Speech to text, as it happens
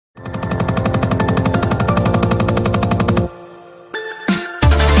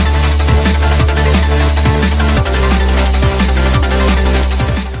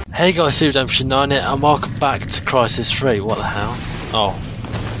Hey guys, Redemption 9 here, and welcome back to Crysis 3. What the hell? Oh.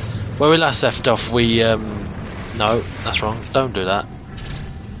 Where we last left off, we, no, that's wrong. Don't do that.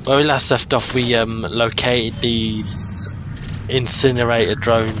 Where we last left off, we, located these incinerator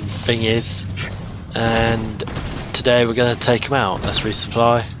drone thingies. And today we're going to take them out. Let's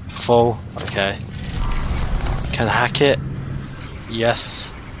resupply. Full. Okay. Can I hack it?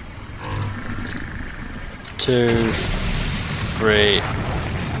 Yes. 2, 3.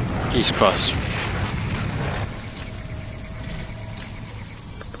 Jesus Christ.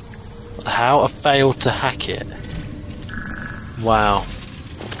 How I failed to hack it? Wow.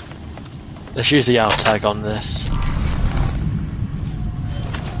 Let's use the out tag on this.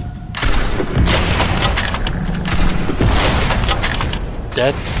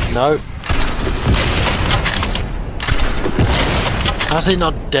 Dead? No. How's he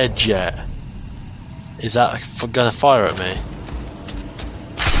not dead yet? Is that gonna fire at me?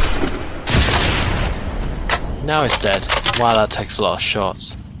 Now it's dead. Wow, that takes a lot of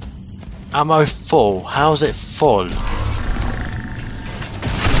shots. Ammo full. How's it full?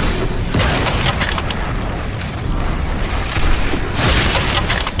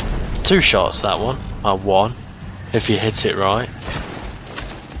 Two shots, that one. One. If you hit it right.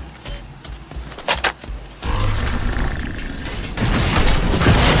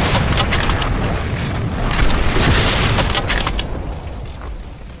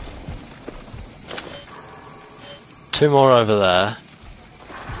 Two more over there.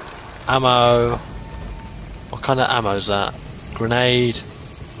 Ammo. What kind of ammo is that? Grenade.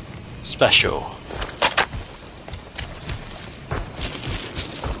 Special.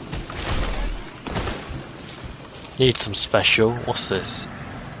 Need some special. What's this?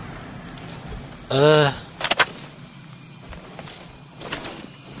 I'll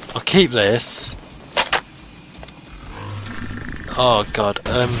keep this. Oh god.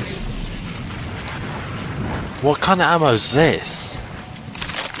 What kind of ammo is this?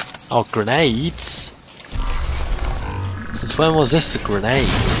 Oh, grenades? Since when was this a grenade?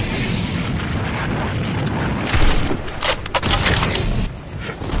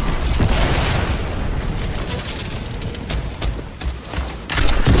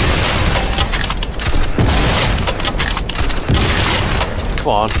 Come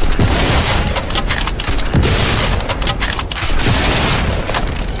on.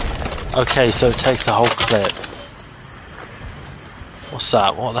 Okay, so it takes the whole clip. What's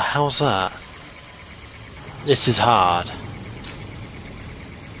that? What the hell's that? This is hard.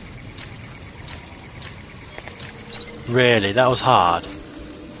 Really? That was hard?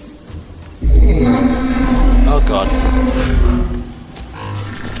 Oh god.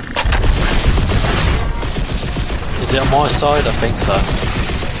 Is it on my side? I think so.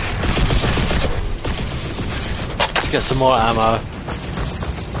 Let's get some more ammo.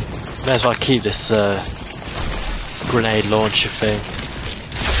 May as well keep this grenade launcher thing.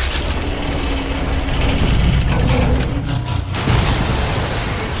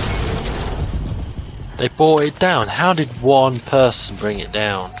 They brought it down. How did one person bring it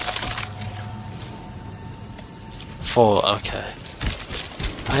down? Full, okay.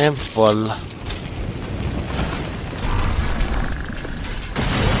 I am full.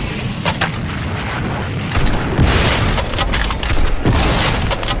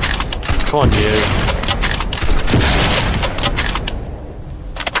 Come on, you.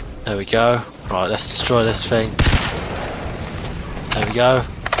 There we go. Right, let's destroy this thing. There we go.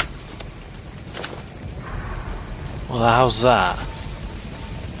 What the hell's that?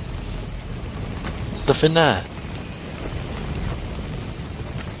 There's nothing there.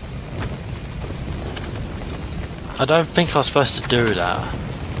 I don't think I was supposed to do that.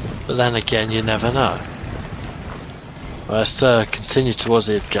 But then again, you never know. Well, let's continue towards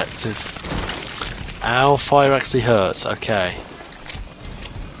the objective. Ow, fire actually hurts. Okay.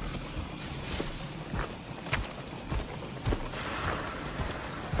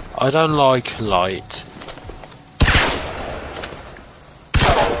 I don't like light.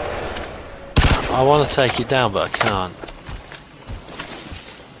 I want to take it down, but I can't.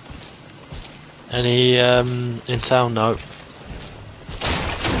 Any intel? No.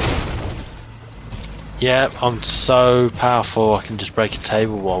 Yeah, I'm so powerful I can just break a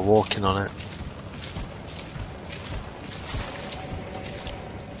table while walking on it.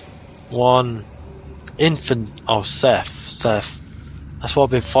 One infant. Oh, Seth. That's what I've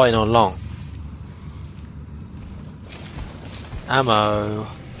been fighting all along. Ammo.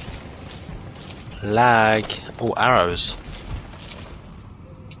 Lag. Oh, arrows.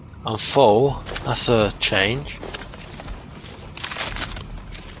 I'm full. That's a change.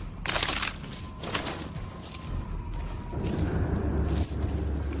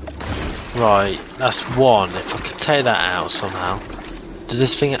 Right, that's one. If I could take that out somehow. Does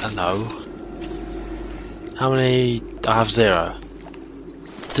this thing... no. How many... I have 0.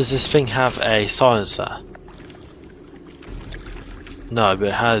 Does this thing have a silencer? No, but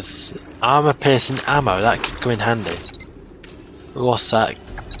it has armor piercing ammo. That could come in handy. What's that?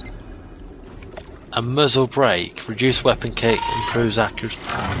 A muzzle brake. Reduce weapon kick. Improves accuracy.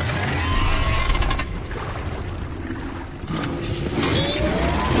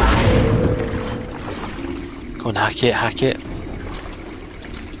 Go on, hack it, hack it.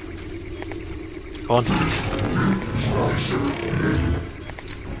 Go on.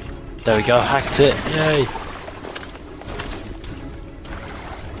 There we go, hacked it. Yay.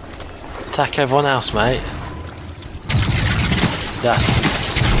 Attack everyone else, mate.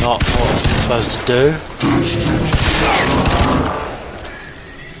 That's not what I'm supposed to do.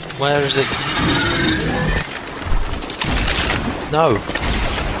 Where is it? No.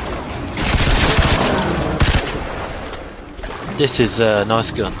 This is a nice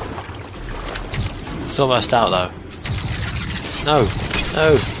gun. It's almost out though. No.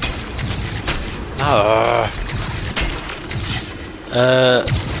 No. No.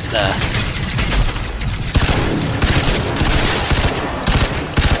 There.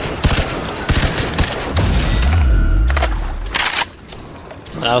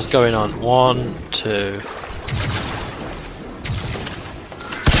 How's going on? 1, 2.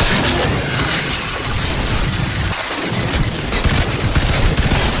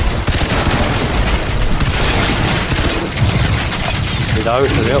 Reload,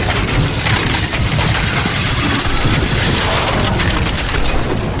 hurry up.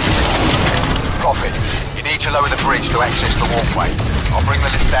 Prophet, you need to lower the bridge to access the walkway. I'll bring the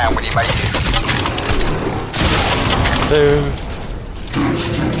lift down when you make it. Boom. And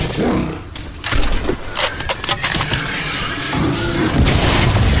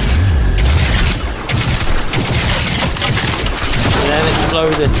then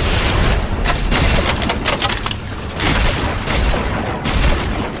exploded.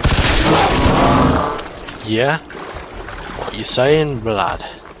 Yeah? What you saying, lad?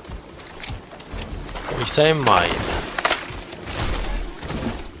 What you saying, mate?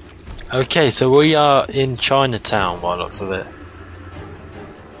 Okay, so we are in Chinatown by the looks of it.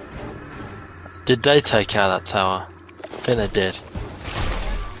 Did they take out that tower? I think they did.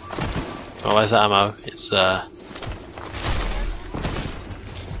 Oh, where's that ammo? It's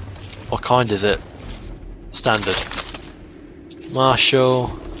what kind is it? Standard.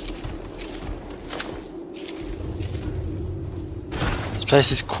 Marshall. This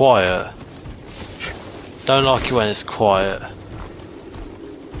place is quiet. Don't like it when it's quiet.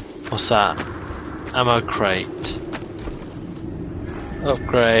 What's that? Ammo crate.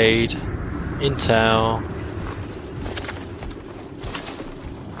 Upgrade. Intel.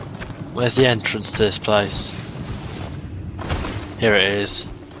 Where's the entrance to this place? Here it is.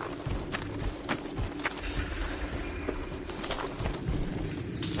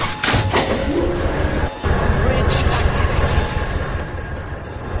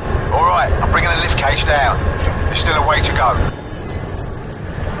 Alright, I'm bringing the lift cage down. There's still a way to go.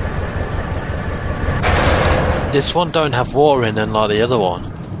 This one don't have water in unlike the other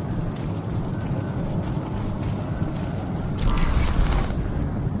one.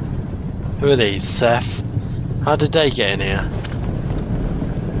 Who are these? Seth? How did they get in here?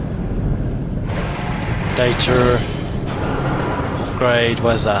 Data upgrade,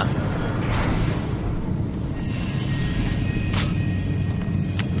 where's that?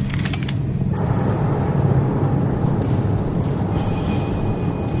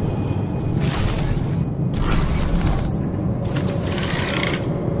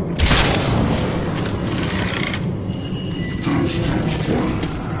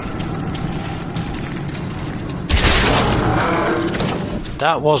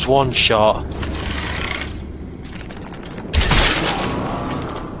 That was one shot.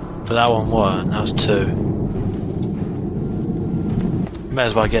 But that one weren't, that was 2. May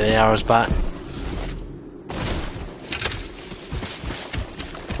as well get the arrows back.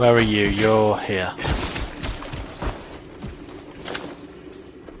 Where are you? You're here.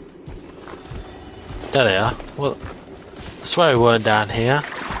 There they are. Well, I swear we weren't down here.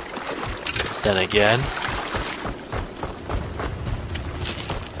 Then again.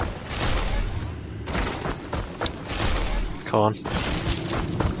 Come on.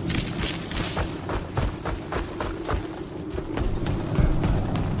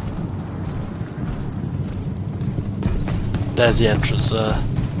 There's the entrance there.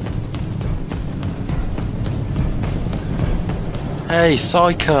 Hey,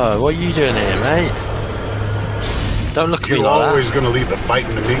 Psycho, what are you doing here, mate? Don't look at me like that. You're always gonna leave the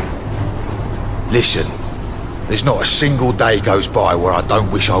fighting to me? Listen, there's not a single day goes by where I don't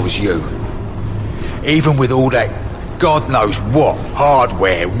wish I was you. Even with all that God knows what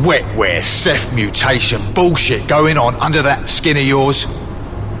hardware, wetware, Ceph mutation bullshit going on under that skin of yours,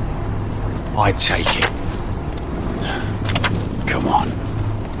 I'd take it. Come on.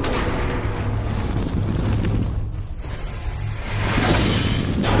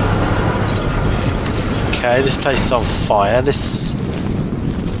 Okay, this place is on fire. This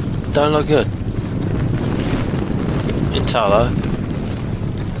don't look good. Intel though.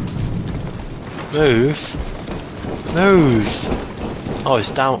 Move. Move. Oh, it's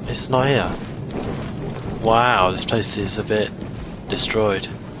down. It's not here. Wow, this place is a bit destroyed.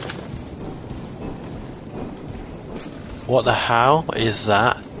 What the hell is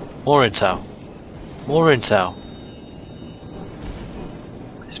that? More intel. More intel.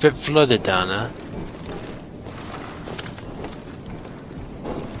 It's a bit flooded down there.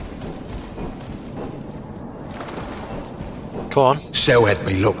 Go on. Cell had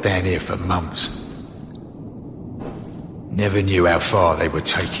me locked down here for months. Never knew how far they were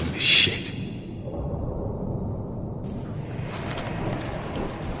taking this shit.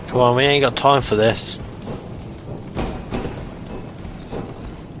 Come on, we ain't got time for this.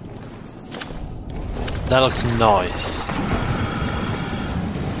 That looks nice.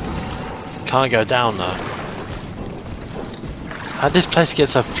 Can't go down though. How'd this place get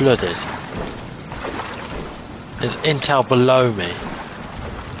so flooded? There's intel below me.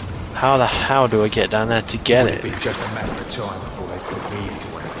 How the hell do I get down there to get it? It'd be just a matter of time before they put me into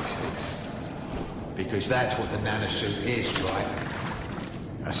one of these things. Because that's what the nanosuit is, right?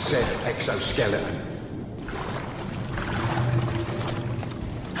 A set of exoskeleton.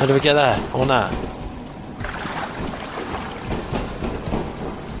 How do we get there? Or not?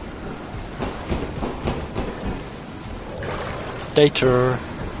 Data.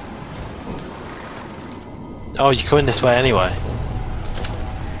 Oh, you're coming this way anyway.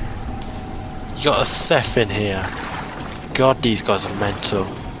 You got a Ceph in here. God, these guys are mental.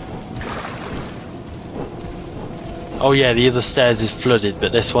 Oh yeah, the other stairs is flooded,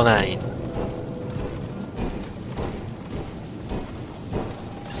 but this one ain't.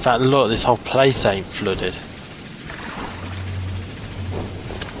 In fact, look, this whole place ain't flooded.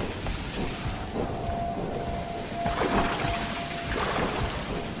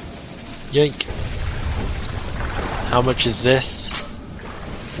 Yoink. How much is this?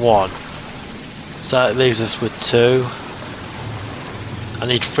 1. So that leaves us with 2. I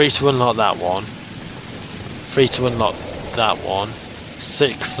need 3 to unlock that one. 3 to unlock that one.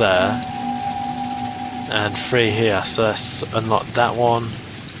 6 there. And 3 here. So let's unlock that one.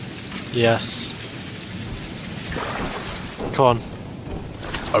 Yes. Come on.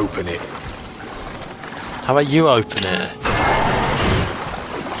 Open it. How about you open it?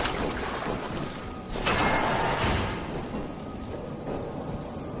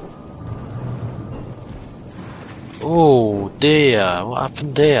 Oh dear, what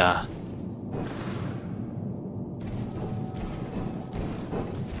happened there?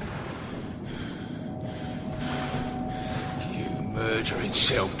 You murdering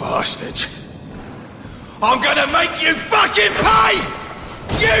cell bastards. I'm gonna make you fucking pay!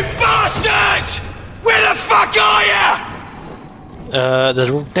 You bastards! Where the fuck are you?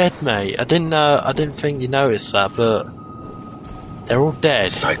 They're all dead, mate. I didn't think you noticed that, but they're all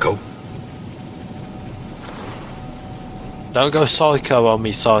dead. Psycho. Don't go psycho on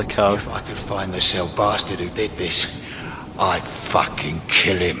me, psycho. If I could find the cell bastard who did this, I'd fucking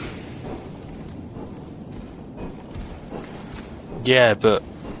kill him. Yeah, but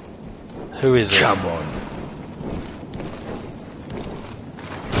who is it? Come on.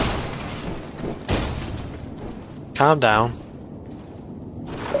 Calm down.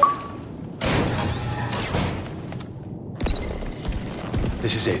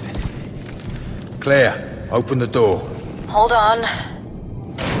 This is it. Claire, open the door. Hold on.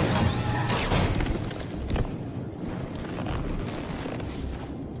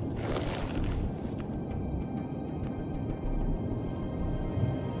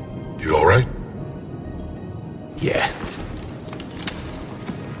 You alright? Yeah.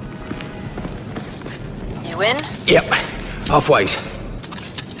 You in? Yep. Halfways.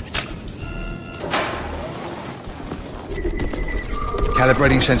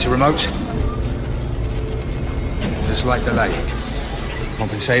 Calibrating sensor remotes. Just like delay.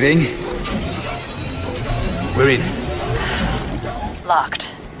 Compensating. We're in.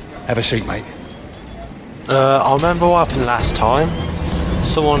 Locked. Have a seat, mate. I remember what happened last time.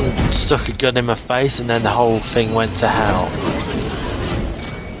 Someone stuck a gun in my face and then the whole thing went to hell.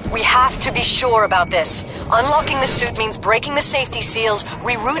 We have to be sure about this. Unlocking the suit means breaking the safety seals,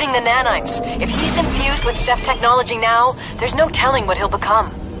 rerouting the nanites. If he's infused with Ceph technology now, there's no telling what he'll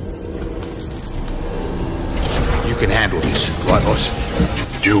become. You can handle this, right, boss?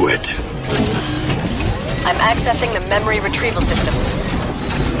 Do it. I'm accessing the memory retrieval systems.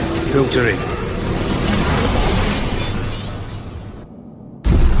 Filtering.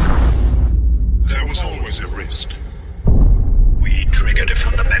 There was always a risk. We triggered a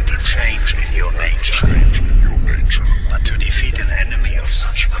fundamental change in your nature. But to defeat an enemy of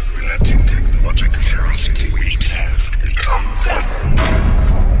such unrelenting technological ferocity, we'd have to become one.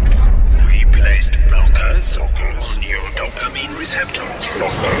 We placed blockers on your dopamine receptors.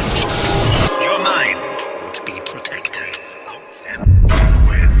 Your mind would be protected.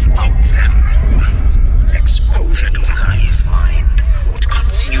 Without them, exposure to the hive mind would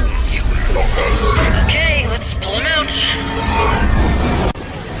consume you. Okay, let's pull him out.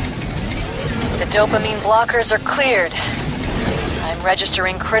 The dopamine blockers are cleared. I'm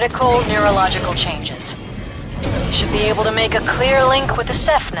registering critical neurological changes. You should be able to make a clear link with the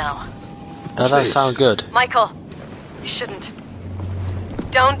Ceph now. That does sound good. Michael, you shouldn't.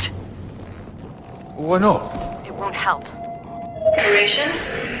 Don't. Why not? It won't help. Operation.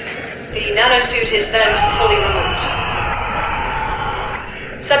 The nanosuit is then fully removed.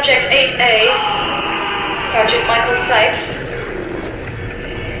 Subject 8A, Sergeant Michael Sykes,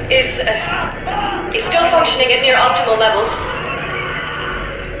 is still functioning at near optimal levels,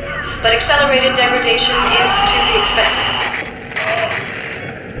 but accelerated degradation is to be expected.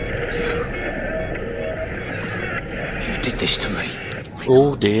 You did this to me.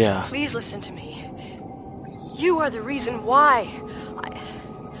 Oh dear. Please listen to me. You are the reason why.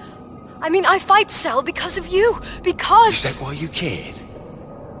 I mean, I fight Cell because of you. Because... Is that why you cared?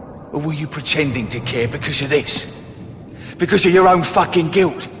 Or were you pretending to care because of this? Because of your own fucking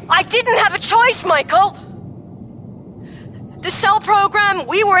guilt? I didn't have a choice, Michael! The Cell program,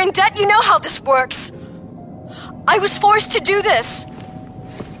 we were in debt, you know how this works. I was forced to do this.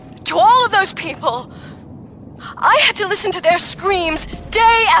 To all of those people. I had to listen to their screams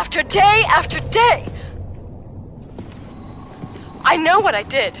day after day after day. I know what I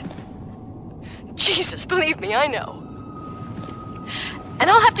did. Jesus, believe me, I know. And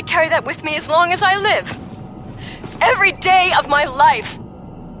I'll have to carry that with me as long as I live. Every day of my life.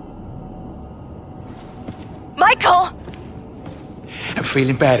 Michael! And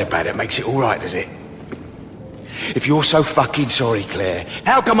feeling bad about it makes it all right, does it? If you're so fucking sorry, Claire,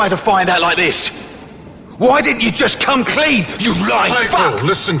 how come I had to find out like this? Why didn't you just come clean, you lying fuck? Psycho,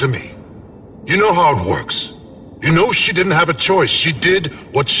 listen to me. You know how it works. You know she didn't have a choice. She did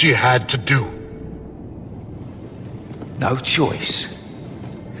what she had to do. No choice.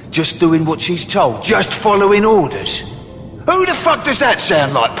 Just doing what she's told. Just following orders. Who the fuck does that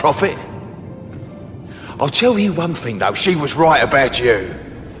sound like, Prophet? I'll tell you one thing, though. She was right about you.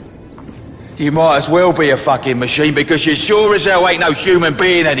 You might as well be a fucking machine because you sure as hell ain't no human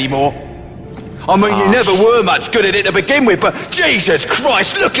being anymore. I mean, you never were much good at it to begin with, but Jesus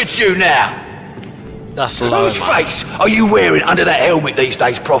Christ, look at you now! That's low, Whose face are you wearing under that helmet these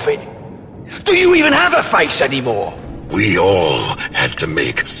days, Prophet? Do you even have a face anymore? We all had to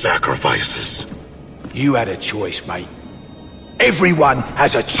make sacrifices. You had a choice, mate. Everyone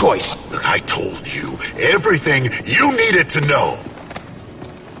has a choice. Look, I told you everything you needed to know.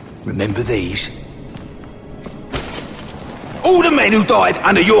 Remember these? All the men who died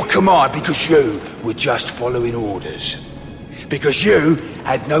under your command because you were just following orders. Because you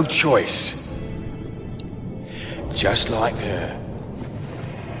had no choice. Just like her.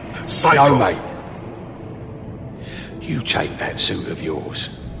 Psycho. No, mate. You take that suit of yours,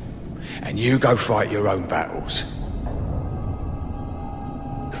 and you go fight your own battles.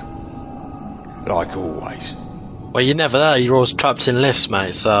 Like always. Well, you're never there. You're always trapped in lifts,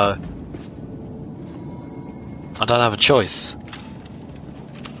 mate, so... I don't have a choice.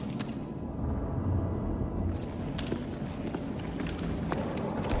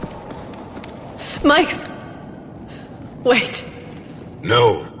 Mike! Wait.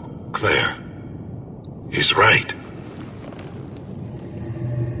 No, Claire. He's right.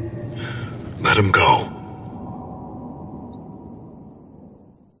 Let him go.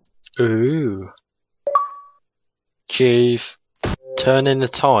 Ooh. Chief. Turning the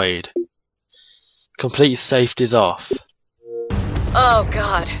tide. Complete safety's off. Oh,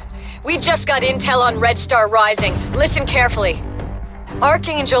 God. We just got intel on Red Star Rising. Listen carefully.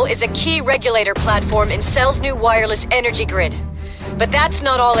 Archangel is a key regulator platform in Cell's new wireless energy grid. But that's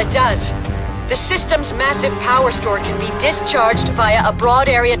not all it does. The system's massive power store can be discharged via a broad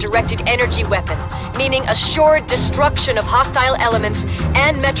area directed energy weapon, meaning assured destruction of hostile elements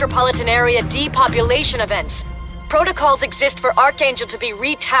and metropolitan area depopulation events. Protocols exist for Archangel to be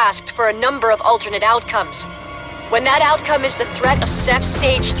retasked for a number of alternate outcomes. When that outcome is the threat of Ceph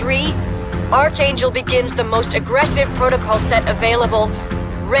Stage 3, Archangel begins the most aggressive protocol set available,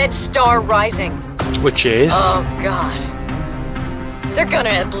 Red Star Rising. Which is? Oh god. They're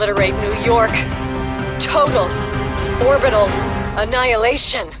gonna obliterate New York. Total, orbital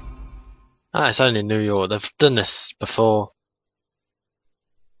annihilation. Ah, it's only New York. They've done this before.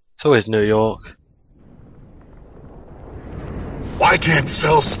 It's always New York. Why can't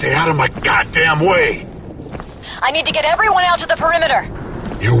Cell stay out of my goddamn way? I need to get everyone out to the perimeter.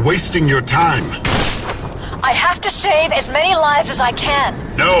 You're wasting your time. I have to save as many lives as I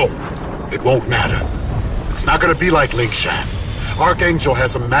can. No, it won't matter. It's not gonna be like Lingshan. Archangel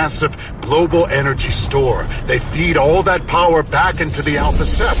has a massive global energy store. They feed all that power back into the Alpha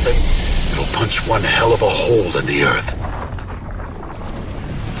Ceph, and it'll punch one hell of a hole in the Earth.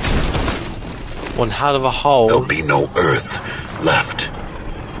 One hell of a hole. There'll be no Earth left.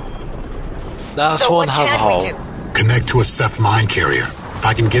 That's So one what hell of a can we hole. do? Connect to a Ceph mine carrier. If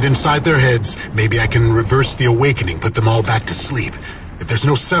I can get inside their heads, maybe I can reverse the awakening, put them all back to sleep. If there's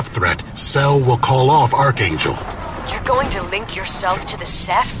no Ceph threat, Cell will call off Archangel. You're going to link yourself to the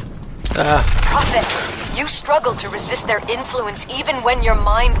Ceph? Ah, Prophet, you struggled to resist their influence even when your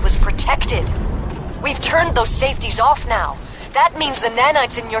mind was protected. We've turned those safeties off now. That means the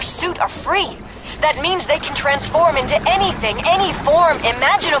nanites in your suit are free. That means they can transform into anything, any form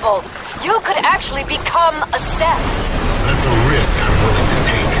imaginable. You could actually become a Ceph. That's a risk I'm willing to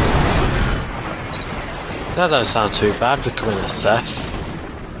take. that don't sound too bad, becoming a Ceph.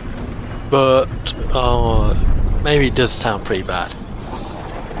 But, maybe it does sound pretty bad.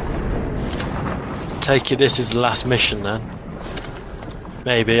 Take it this is the last mission then.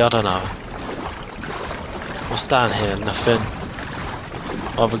 Maybe, I don't know. What's down here? Nothing.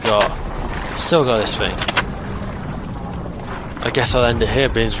 What have we got? Still got this thing. I guess I'll end it here,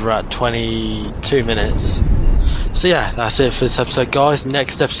 being we're at 22 minutes. So yeah, that's it for this episode, guys.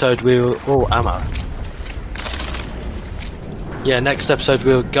 Next episode we'll... oh, ammo. Yeah, next episode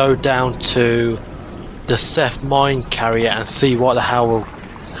we'll go down to the Ceph mine carrier and see what the hell will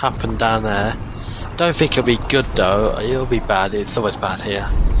happen down there. Don't think it'll be good though. It'll be bad. It's always bad here.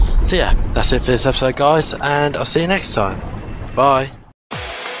 So yeah, that's it for this episode, guys, and I'll see you next time. Bye.